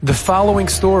The following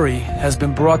story has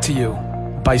been brought to you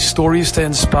by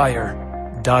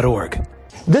StoriesToInspire.org.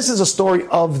 This is a story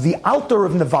of the Alter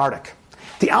of Nevardik.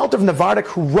 The Alter of Nevardik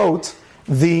who wrote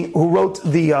the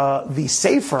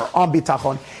Sefer on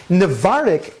Bitachon.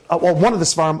 Nevardik, one of the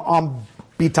Svarim on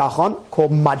Bitachon,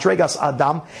 called Madregas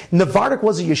Adam. Nevardik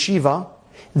was a yeshiva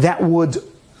that would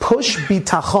push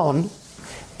Bitachon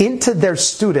into their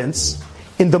students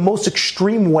in the most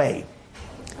extreme way.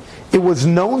 It was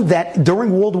known that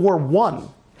during World War I,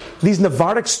 these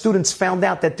Nevardik students found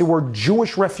out that there were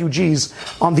Jewish refugees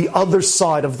on the other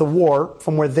side of the war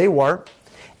from where they were,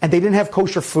 and they didn't have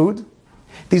kosher food.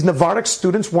 These Nevardik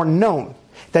students were known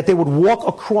that they would walk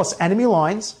across enemy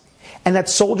lines, and that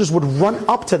soldiers would run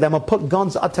up to them and put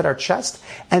guns up to their chest,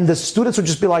 and the students would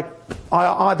just be like,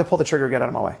 I had to pull the trigger, get out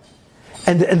of my way.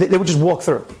 And they would just walk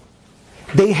through.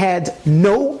 They had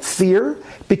no fear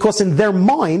because in their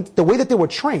mind, the way that they were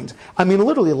trained, I mean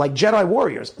literally like Jedi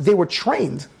warriors, they were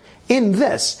trained in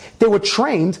this. They were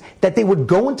trained that they would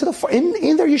go into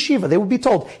in their yeshiva, they would be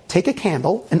told, take a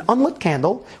candle, an unlit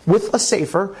candle with a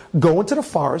sefer, go into the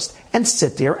forest and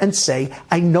sit there and say,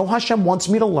 I know Hashem wants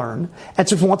me to learn, and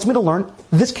so if He wants me to learn,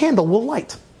 this candle will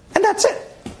light. And that's it.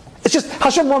 It's just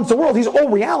Hashem runs the world, He's all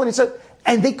reality.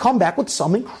 And they come back with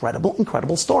some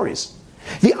incredible stories.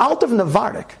 The Alter of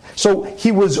Nevardik, so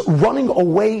he was running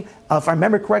away, if I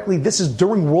remember correctly, this is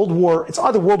during it's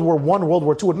either World War I or World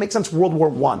War II, it makes sense World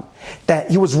War I,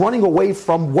 that he was running away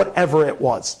from whatever it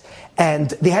was. And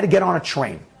they had to get on a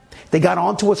train. They got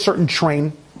onto a certain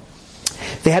train.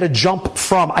 They had to jump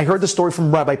from, I heard the story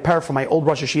from Rabbi Per, from my old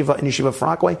Rosh Yeshiva in Yeshiva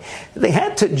Farakwe, they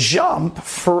had to jump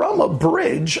from a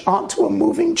bridge onto a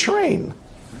moving train.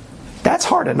 That's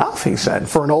hard enough, he said,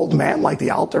 for an old man like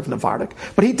the Alter of Nevardik.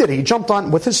 But he did it. He jumped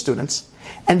on with his students.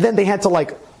 And then they had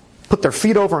to put their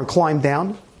feet over and climb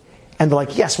down. And they're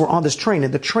like, yes, we're on this train.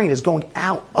 And the train is going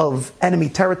out of enemy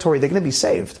territory. They're going to be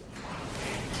saved.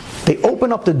 They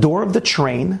open up the door of the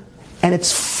train. And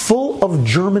it's full of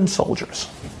German soldiers.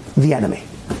 The enemy.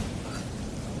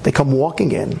 They come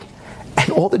walking in. And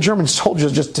all the German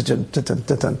soldiers just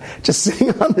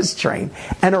sitting on this train.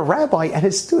 And a rabbi and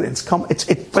his students come, it's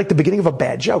like the beginning of a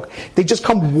bad joke. They just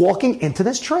come walking into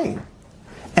this train.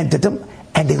 And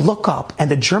they look up, and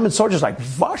the German soldiers are like,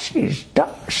 was ist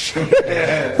das?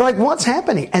 They're like, what's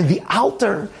happening? And the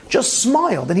Alter just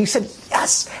smiled, and he said,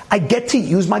 yes, I get to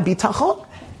use my bitachon.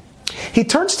 He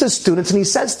turns to his students, and he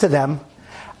says to them,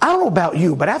 I don't know about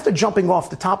you, but after jumping off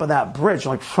the top of that bridge, he's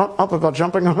like, after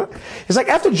jumping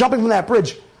from that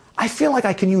bridge, I feel like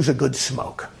I can use a good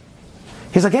smoke.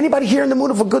 He's like, anybody here in the mood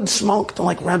of a good smoke? They're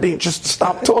like, Rabbi, just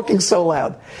stop talking so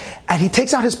loud. And he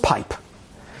takes out his pipe.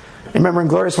 Remember in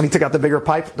Glorious when he took out the bigger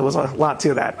pipe? There was a lot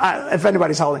to that. If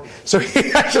anybody's holding. So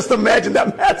I just imagine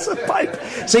that massive pipe.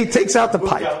 So he takes out the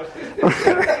pipe.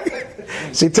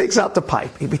 So he takes out the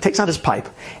pipe. He takes out his pipe,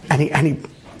 and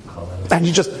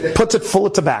he just puts it full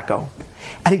of tobacco.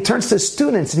 And he turns to his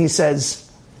students and he says,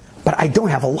 but I don't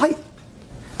have a light.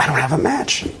 I don't have a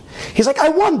match. He's like, I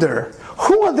wonder,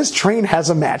 who on this train has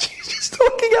a match? He's just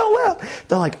talking out loud.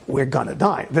 They're like, we're gonna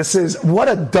die. What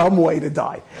a dumb way to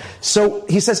die. So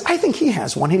he says, I think he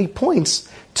has one. And he points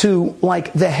to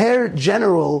the Herr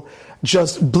General,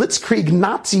 just Blitzkrieg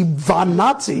Nazi von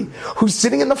Nazi, who's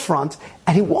sitting in the front,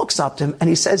 and he walks up to him and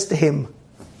he says to him,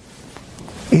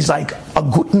 he's like, a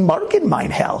guten Morgen, mein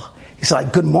Herr. He's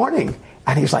like, good morning.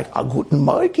 And he's like, a guten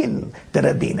Morgen, der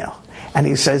Rabbiner. And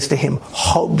he says to him,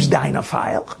 Hab's deine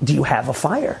Feuer? Do you have a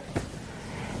fire?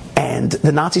 And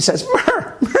the Nazi says,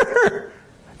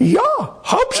 ja,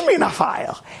 hab's mir a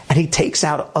fire. And he takes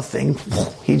out a thing,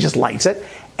 he just lights it,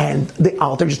 and the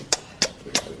Alter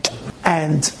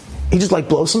and he just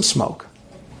blows some smoke.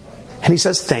 And he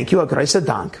says, thank you, a große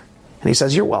Dank. And he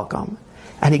says, you're welcome.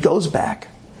 And he goes back.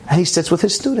 And he sits with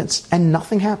his students, and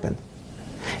nothing happened.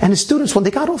 And his students, when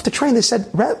they got off the train, they said,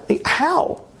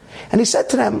 how? And he said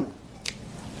to them,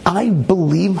 I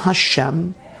believe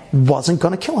Hashem wasn't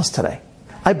going to kill us today.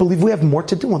 I believe we have more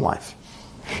to do in life.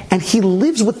 And he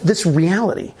lives with this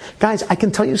reality. Guys, I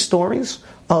can tell you stories,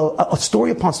 a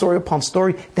story upon story upon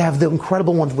story. They have the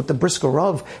incredible ones with the Brisker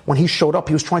Rav. When he showed up,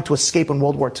 he was trying to escape in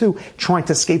World War II, trying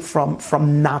to escape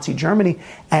from Nazi Germany.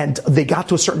 And they got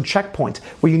to a certain checkpoint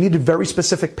where you needed very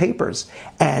specific papers.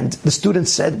 And the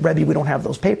students said, Rebbe, we don't have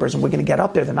those papers, and we're going to get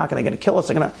up there. They're not going to kill us.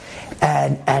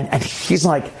 And he's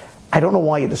like, I don't know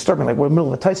why you disturb me. We're in the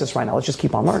middle of a thesis right now. Let's just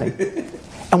keep on learning.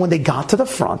 And when they got to the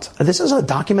front, this is a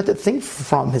documented thing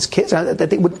from his kids that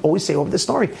they would always say over the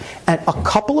story. And a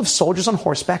couple of soldiers on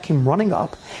horseback came running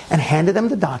up and handed them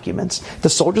the documents. The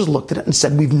soldiers looked at it and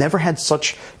said, "We've never had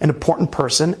such an important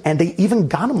person." And they even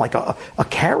got him like a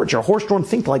carriage or a horse-drawn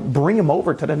thing to like bring him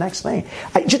over to the next thing.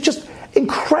 Just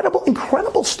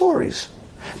incredible stories.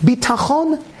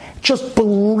 Bitachon, just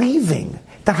believing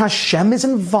that Hashem is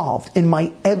involved in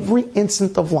my every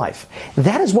instant of life.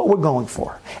 That is what we're going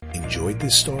for. Enjoyed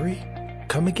this story?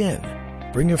 Come again.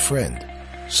 Bring a friend.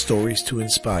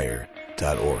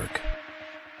 StoriesToInspire.org